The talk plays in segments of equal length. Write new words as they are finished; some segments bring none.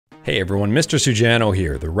Hey everyone, Mr. Sujano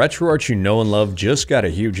here. The RetroArch you know and love just got a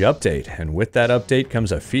huge update, and with that update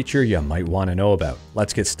comes a feature you might want to know about.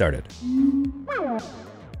 Let's get started.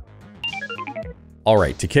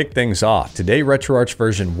 Alright, to kick things off, today RetroArch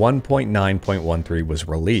version 1.9.13 was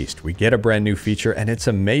released. We get a brand new feature and it's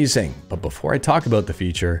amazing. But before I talk about the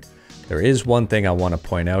feature, there is one thing I want to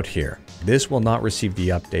point out here. This will not receive the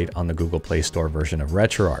update on the Google Play Store version of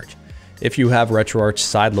RetroArch. If you have RetroArch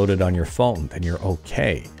sideloaded on your phone, then you're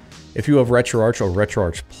okay. If you have RetroArch or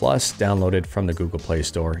RetroArch Plus downloaded from the Google Play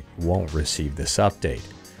Store, you won't receive this update.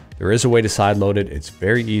 There is a way to sideload it. It's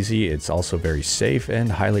very easy. It's also very safe and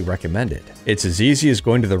highly recommended. It's as easy as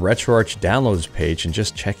going to the RetroArch downloads page and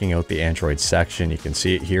just checking out the Android section. You can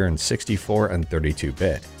see it here in 64 and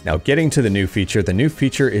 32-bit. Now getting to the new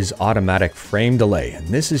feature is automatic frame delay, and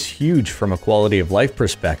this is huge from a quality of life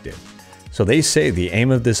perspective. So they say the aim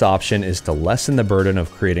of this option is to lessen the burden of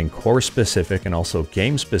creating core-specific and also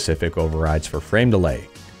game-specific overrides for frame delay,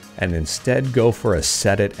 and instead go for a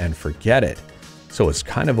set it and forget it. So it's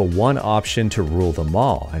kind of a one option to rule them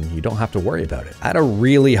all, and you don't have to worry about it. At a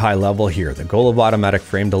really high level here, the goal of automatic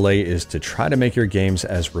frame delay is to try to make your games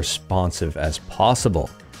as responsive as possible.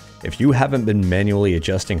 If you haven't been manually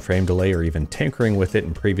adjusting frame delay or even tinkering with it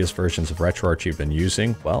in previous versions of RetroArch you've been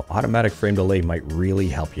using, well, automatic frame delay might really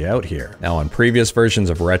help you out here. Now on previous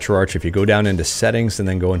versions of RetroArch, if you go down into settings and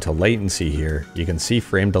then go into latency here, you can see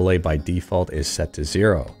frame delay by default is set to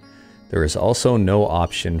 0. There is also no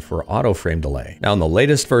option for auto frame delay. Now in the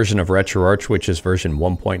latest version of RetroArch, which is version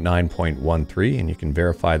 1.9.13, and you can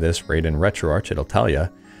verify this right in RetroArch, it'll tell you.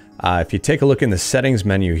 If you take a look in the settings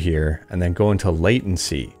menu here and then go into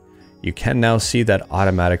latency, you can now see that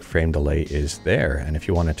automatic frame delay is there, and if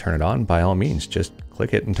you want to turn it on, by all means, just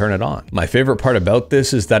click it and turn it on. My favorite part about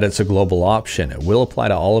this is that it's a global option. It will apply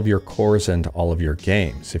to all of your cores and all of your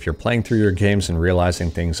games. If you're playing through your games and realizing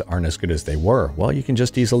things aren't as good as they were, well, you can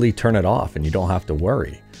just easily turn it off and you don't have to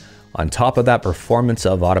worry. On top of that, performance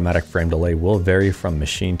of automatic frame delay will vary from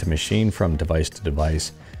machine to machine, from device to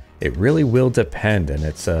device. It really will depend, and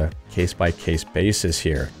it's a case-by-case basis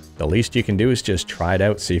here. The least you can do is just try it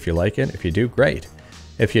out, see if you like it. If you do, great.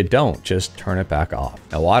 If you don't, just turn it back off.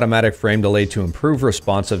 Now, automatic frame delay to improve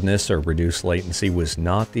responsiveness or reduce latency was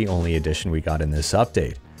not the only addition we got in this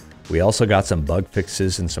update. We also got some bug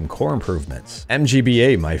fixes and some core improvements.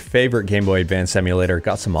 MGBA, my favorite Game Boy Advance emulator,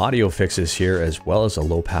 got some audio fixes here, as well as a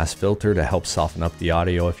low-pass filter to help soften up the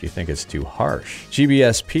audio if you think it's too harsh.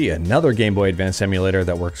 GBSP, another Game Boy Advance emulator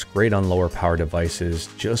that works great on lower power devices,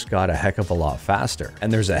 just got a heck of a lot faster.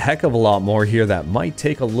 And there's a heck of a lot more here that might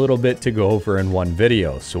take a little bit to go over in one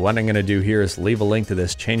video. So what I'm going to do here is leave a link to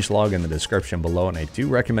this changelog in the description below, and I do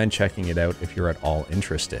recommend checking it out if you're at all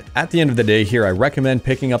interested. At the end of the day here, I recommend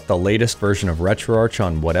picking up the latest version of RetroArch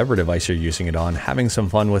on whatever device you're using it on, having some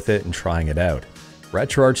fun with it and trying it out.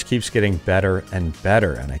 RetroArch keeps getting better and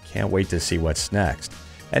better, and I can't wait to see what's next.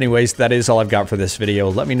 Anyways, that is all I've got for this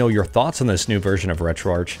video. Let me know your thoughts on this new version of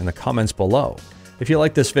RetroArch in the comments below. If you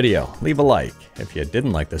liked this video, leave a like. If you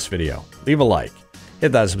didn't like this video, leave a like.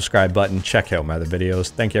 Hit that subscribe button, check out my other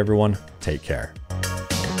videos. Thank you everyone, take care.